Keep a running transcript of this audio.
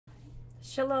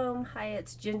Shalom, hi,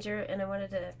 it's Ginger, and I wanted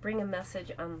to bring a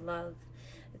message on love.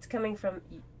 It's coming from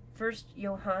First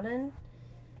Yohanan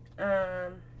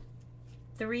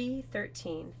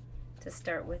 3:13 to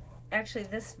start with. Actually,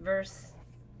 this verse,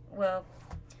 well,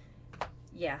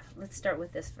 yeah, let's start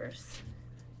with this verse.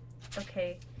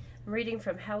 Okay, I'm reading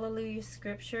from HalleluYah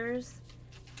Scriptures,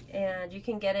 and you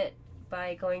can get it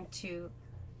by going to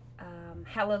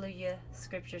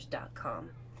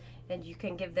HalleluYahScriptures.com. And you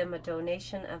can give them a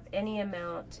donation of any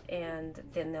amount, and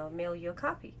then they'll mail you a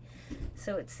copy.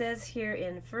 So it says here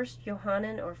in 1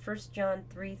 Yohanan or 1 John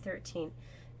 3:13,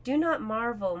 "Do not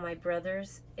marvel, my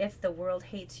brothers, if the world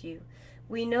hates you.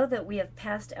 We know that we have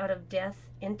passed out of death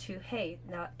into hay."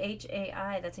 Now,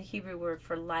 H-A-I, that's a Hebrew word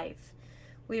for life.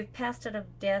 We have passed out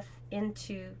of death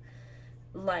into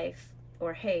life,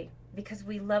 or hay, because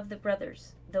we love the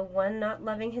brothers. The one not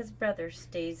loving his brother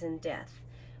stays in death.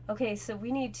 Okay, so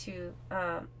we need to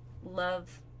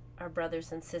love our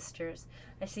brothers and sisters.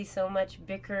 I see so much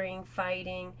bickering,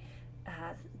 fighting,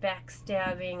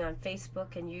 backstabbing on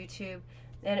Facebook and YouTube,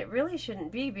 and it really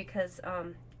shouldn't be, because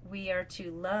we are to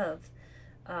love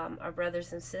our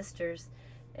brothers and sisters,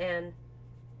 and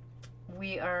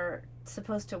we are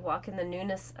supposed to walk in the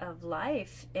newness of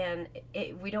life, and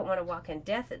we don't want to walk in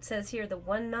death. It says here, the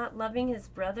one not loving his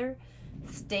brother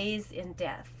stays in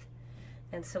death.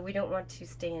 And so we don't want to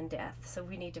stay in death. So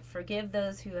we need to forgive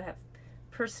those who have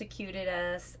persecuted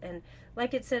us. And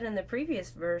like it said in the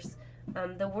previous verse,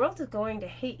 the world is going to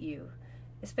hate you,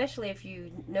 especially if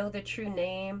you know the true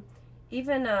name.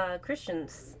 Even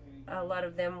Christians, a lot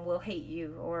of them will hate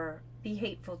you or be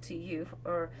hateful to you,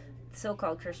 or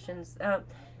so-called Christians,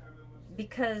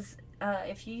 because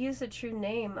if you use the true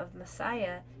name of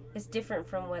Messiah, it's different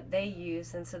from what they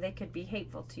use, and so they could be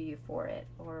hateful to you for it,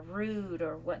 or rude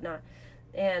or whatnot.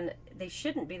 And they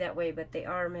shouldn't be that way, but they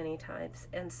are many times.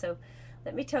 And so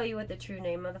let me tell you what the true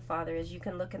name of the Father is. You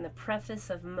can look in the preface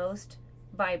of most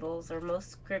Bibles or most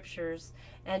scriptures,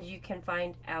 and you can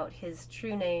find out his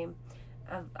true name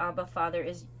of Abba Father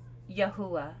is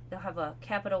Yahuwah. They'll have a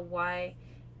capital Y-H-W-H,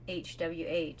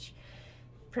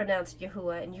 pronounced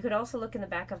Yahuwah. And you could also look in the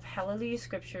back of HalleluYah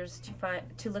Scriptures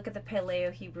to look at the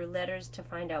Paleo Hebrew letters to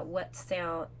find out what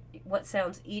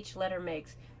sounds each letter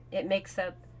makes. It makes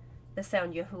up the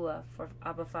sound Yahuwah for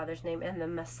Abba Father's name. And the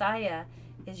Messiah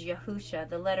is Yahusha.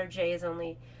 The letter J is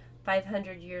only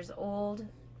 500 years old,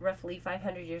 roughly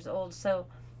 500 years old. So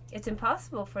it's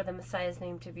impossible for the Messiah's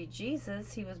name to be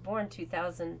Jesus. He was born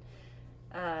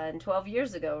 2012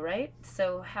 years ago, right?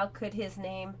 So how could his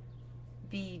name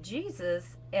be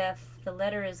Jesus if the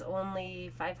letter is only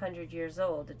 500 years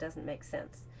old? It doesn't make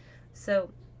sense.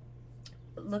 So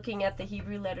looking at the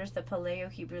Hebrew letters, the Paleo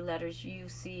Hebrew letters, you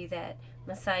see that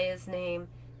Messiah's name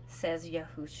says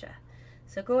Yahusha.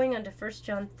 So going on to 1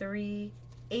 John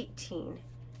 3:18.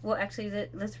 Well, actually,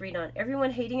 let's read on. "Everyone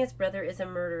hating his brother is a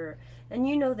murderer, and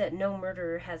you know that no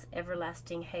murderer has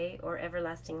everlasting hay or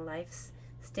everlasting life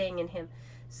staying in him."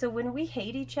 So when we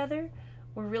hate each other,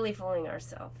 we're really fooling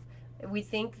ourselves. We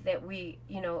think that we,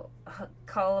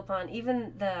 call upon,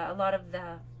 even a lot of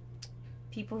the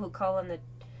people who call on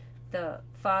the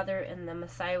Father and the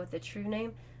Messiah with the true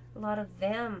name, a lot of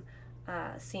them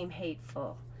seem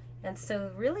hateful. And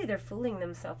so really they're fooling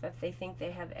themselves if they think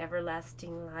they have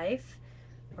everlasting life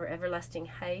or everlasting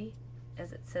hay,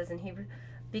 as it says in Hebrew,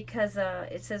 because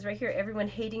it says right here, "Everyone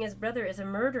hating his brother is a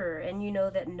murderer, and you know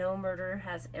that no murderer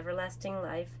has everlasting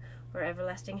life or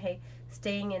everlasting hay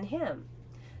staying in him."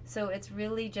 So it's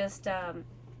really just,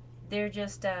 they're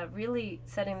just really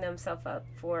setting themselves up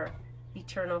for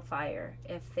eternal fire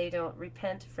if they don't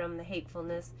repent from the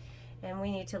hatefulness. And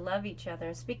we need to love each other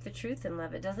and speak the truth in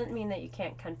love. It doesn't mean that you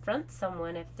can't confront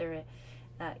someone if they're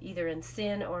either in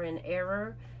sin or in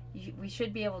error. We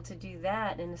should be able to do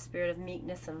that in a spirit of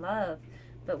meekness and love,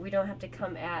 but we don't have to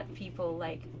come at people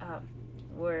like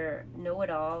we're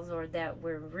know-it-alls or that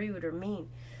we're rude or mean.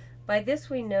 "By this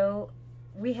we know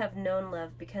we have known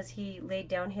love, because he laid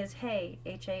down his hay,"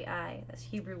 H-A-I, that's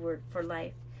Hebrew word for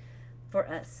life, "for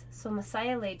us." So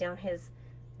Messiah laid down his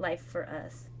life for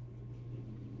us.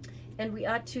 And we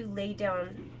ought to lay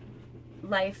down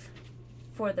life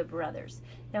for the brothers.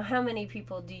 Now, how many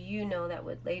people do you know that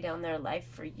would lay down their life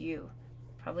for you?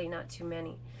 Probably not too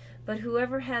many. "But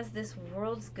whoever has this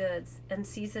world's goods and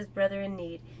sees his brother in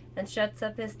need and shuts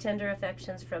up his tender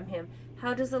affections from him,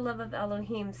 how does the love of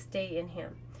Elohim stay in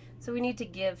him?" So we need to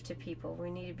give to people.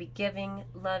 We need to be giving,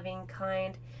 loving,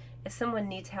 kind. If someone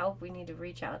needs help, we need to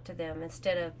reach out to them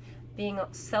instead of being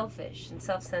selfish and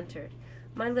self-centered.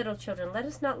 "My little children, let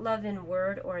us not love in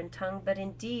word or in tongue, but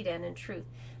in deed and in truth."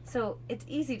 So it's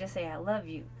easy to say I love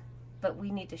you, but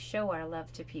we need to show our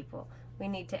love to people. We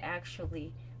need to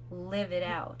actually live it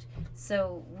out.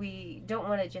 So we don't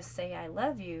want to just say, I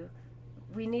love you.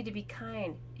 We need to be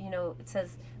kind. You know, it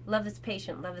says, love is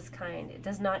patient, love is kind. It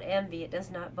does not envy, it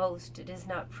does not boast, it is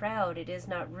not proud, it is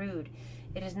not rude,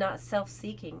 it is not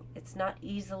self-seeking, it's not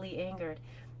easily angered.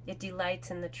 It delights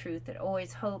in the truth. It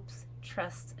always hopes,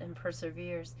 trusts, and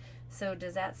perseveres. So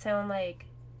does that sound like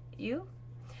you?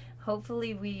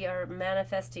 Hopefully we are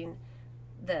manifesting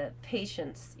the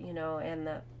patience, you know, and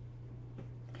the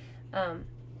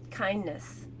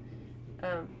kindness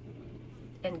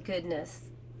and goodness,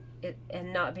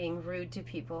 and not being rude to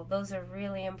people. Those are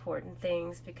really important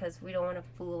things because we don't want to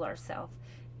fool ourselves.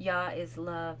 Yah is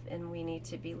love, and we need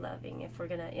to be loving. If we're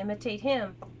going to imitate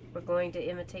him, we're going to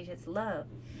imitate his love.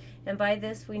 And by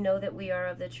this we know that we are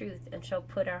of the truth, and shall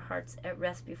put our hearts at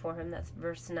rest before him. That's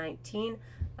verse 19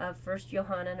 of 1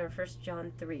 Yohanan or 1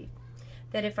 John 3.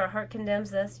 That if our heart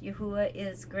condemns us, Yahuwah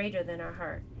is greater than our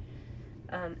heart,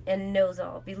 and knows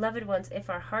all. Beloved ones, if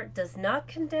our heart does not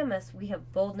condemn us, we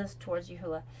have boldness towards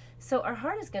Yahuwah. So our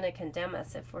heart is going to condemn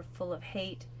us if we're full of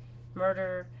hate,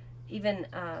 murder, even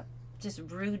just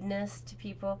rudeness to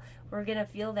people. We're going to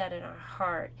feel that in our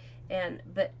heart.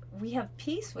 But we have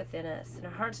peace within us, and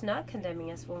our heart's not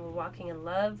condemning us when we're walking in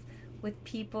love with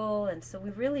people. And so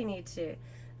we really need to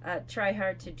try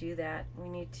hard to do that. We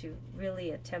need to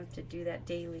really attempt to do that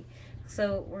daily.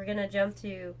 So we're going to jump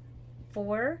to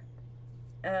 4.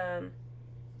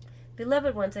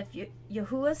 Beloved ones, if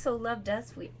Yahuwah so loved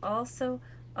us, we also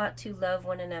ought to love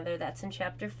one another. That's in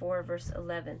chapter 4, verse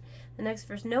 11. The next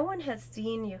verse, no one has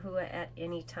seen Yahuwah at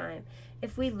any time.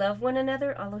 If we love one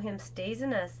another, Elohim stays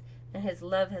in us, and his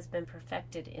love has been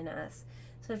perfected in us.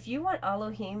 So if you want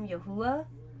Elohim, Yahuwah,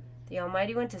 the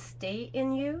Almighty One, to stay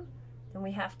in you, then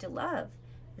we have to love.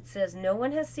 It says, no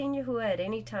one has seen Yahuwah at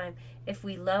any time. If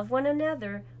we love one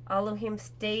another, Elohim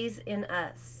stays in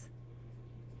us,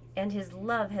 and his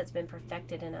love has been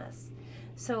perfected in us.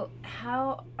 So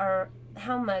how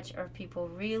much are people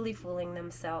really fooling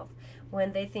themselves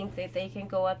when they think that they can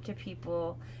go up to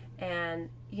people and,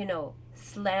 you know,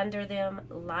 slander them,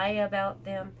 lie about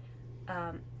them,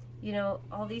 you know,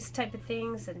 all these type of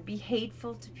things, and be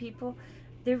hateful to people?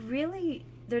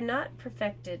 They're not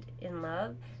perfected in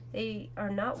love. They are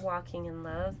not walking in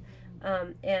love.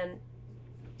 And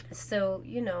so,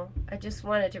 you know, I just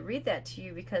wanted to read that to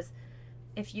you, because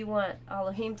if you want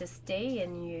Elohim to stay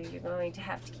in you, you're going to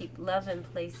have to keep love in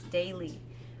place daily,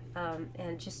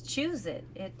 and just choose it.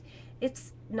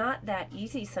 It's not that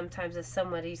easy sometimes if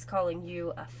somebody's calling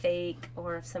you a fake,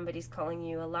 or if somebody's calling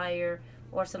you a liar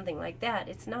or something like that.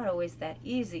 It's not always that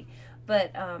easy,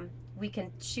 but we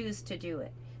can choose to do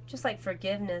it. Just like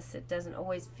forgiveness, it doesn't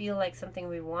always feel like something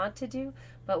we want to do,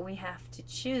 but we have to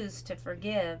choose to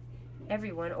forgive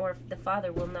everyone, or the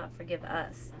Father will not forgive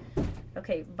us.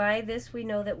 Okay, by this we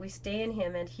know that we stay in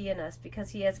him and he in us,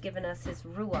 because he has given us his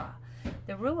Ruah.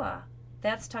 The Ruah,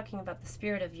 that's talking about the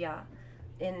Spirit of Yah.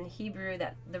 In Hebrew,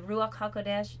 that the Ruach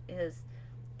HaKodesh is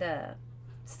the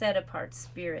set-apart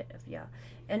Spirit of Yah.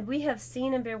 And we have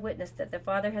seen and bear witness that the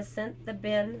Father has sent the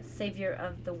Ben, Savior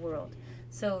of the world.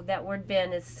 So that word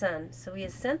Ben is Son. So he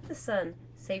has sent the Son,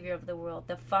 Savior of the world.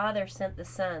 The Father sent the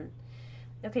Son.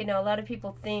 Okay, now a lot of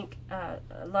people think, a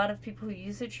lot of people who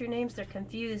use the true names, they're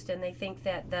confused, and they think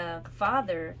that the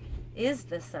Father is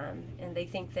the Son, and they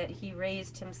think that he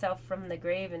raised himself from the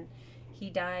grave and he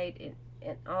died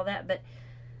and all that. But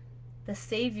the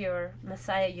Savior,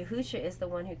 Messiah Yahusha, is the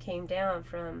one who came down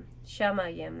from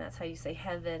Shamayim, that's how you say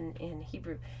heaven in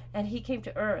Hebrew, and he came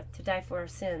to earth to die for our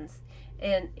sins,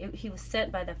 and he was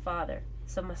sent by the Father.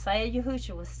 So Messiah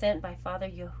Yahusha was sent by Father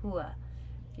Yahuwah.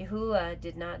 Yahuwah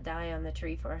did not die on the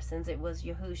tree for our sins. It was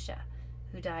Yahusha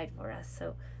who died for us.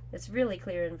 So it's really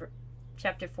clear in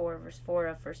chapter 4, verse 4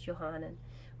 of 1 Yohanan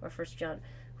or 1 John.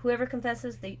 Whoever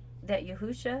confesses that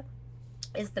Yahusha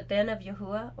is the Ben of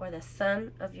Yahuwah, or the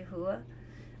Son of Yahuwah,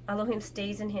 Elohim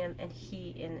stays in him and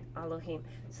he in Elohim.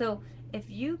 So if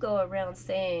you go around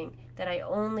saying that I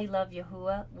only love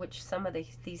Yahuwah, which some of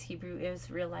these Hebrew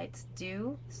Israelites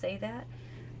do say that,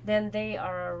 then they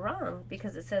are wrong,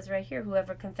 because it says right here,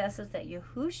 whoever confesses that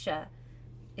Yahusha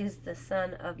is the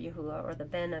Son of Yahuwah, or the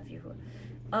Ben of Yahuwah,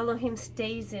 Elohim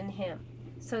stays in him.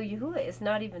 So Yahuwah is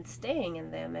not even staying in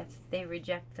them if they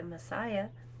reject the Messiah,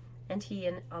 and he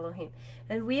in Elohim.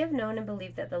 And we have known and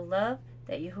believed that the love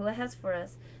that Yahuwah has for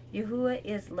us, Yahuwah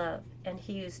is love, and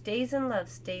he who stays in love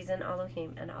stays in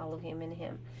Elohim, and Elohim in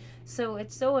him. So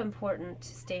it's so important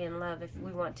to stay in love if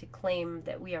we want to claim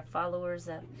that we are followers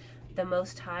of the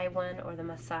Most High One, or the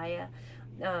Messiah.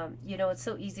 You know, it's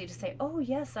so easy to say, oh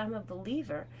yes, I'm a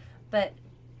believer, but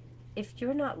if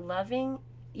you're not loving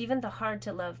even the hard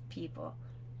to love people,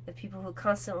 the people who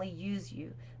constantly use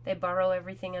you. They borrow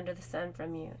everything under the sun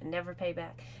from you and never pay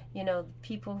back. You know, the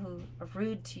people who are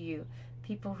rude to you,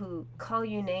 people who call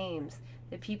you names,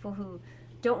 the people who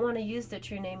don't want to use the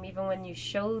true name even when you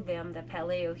show them the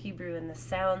Paleo Hebrew and the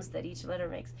sounds that each letter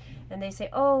makes. And they say,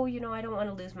 oh, you know, I don't want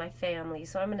to lose my family,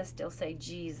 so I'm going to still say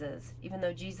Jesus, even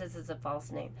though Jesus is a false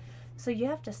name. So you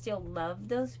have to still love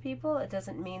those people. It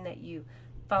doesn't mean that you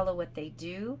follow what they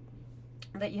do,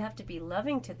 but you have to be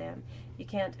loving to them. You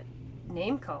can't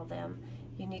name call them.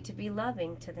 You need to be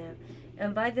loving to them.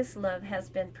 And by this love has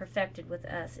been perfected with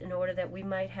us, in order that we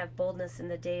might have boldness in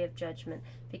the day of judgment.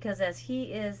 Because as he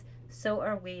is, so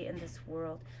are we in this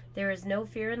world. There is no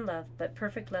fear in love, but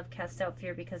perfect love casts out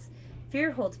fear, because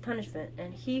fear holds punishment,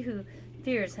 and he who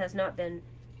fears has not been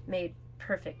made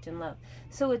perfect in love.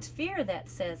 So it's fear that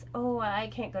says, oh, I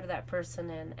can't go to that person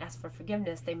and ask for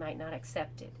forgiveness. They might not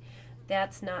accept it.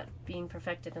 That's not being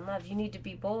perfected in love. You need to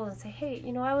be bold and say, hey,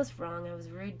 you know, I was wrong. I was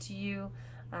rude to you.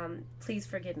 Please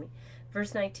forgive me.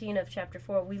 Verse 19 of chapter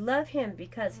 4, we love him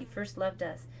because he first loved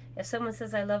us. If someone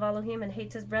says, I love Elohim, and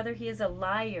hates his brother, he is a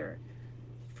liar.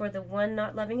 For the one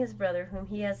not loving his brother whom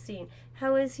he has seen,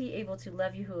 how is he able to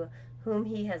love Yahuwah whom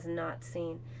he has not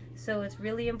seen? So it's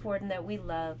really important that we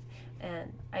love,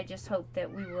 and I just hope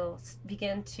that we will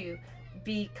begin to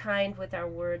be kind with our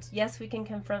words. Yes, we can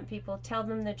confront people, tell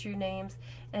them the true names,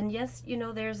 and yes, you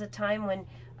know, there's a time when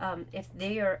if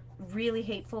they are really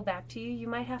hateful back to you, you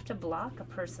might have to block a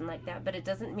person like that, but it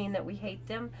doesn't mean that we hate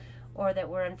them or that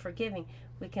we're unforgiving.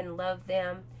 We can love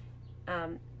them,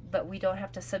 but we don't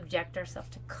have to subject ourselves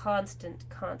to constant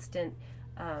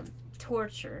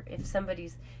torture. If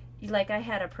somebody's, like I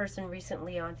had a person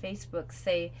recently on Facebook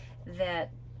say that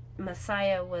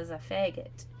Messiah was a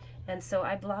faggot, and so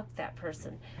I blocked that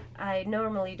person. I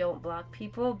normally don't block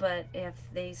people, but if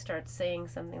they start saying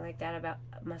something like that about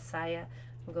Messiah,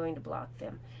 I'm going to block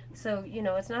them. So, you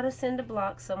know, it's not a sin to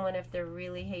block someone if they're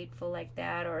really hateful like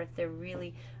that, or if they're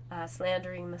really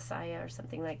slandering Messiah or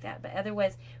something like that. But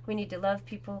otherwise, we need to love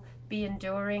people, be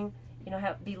enduring, you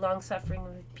know, be long-suffering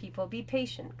with people, be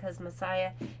patient, because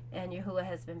Messiah and Yahuwah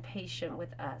has been patient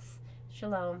with us.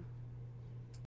 Shalom.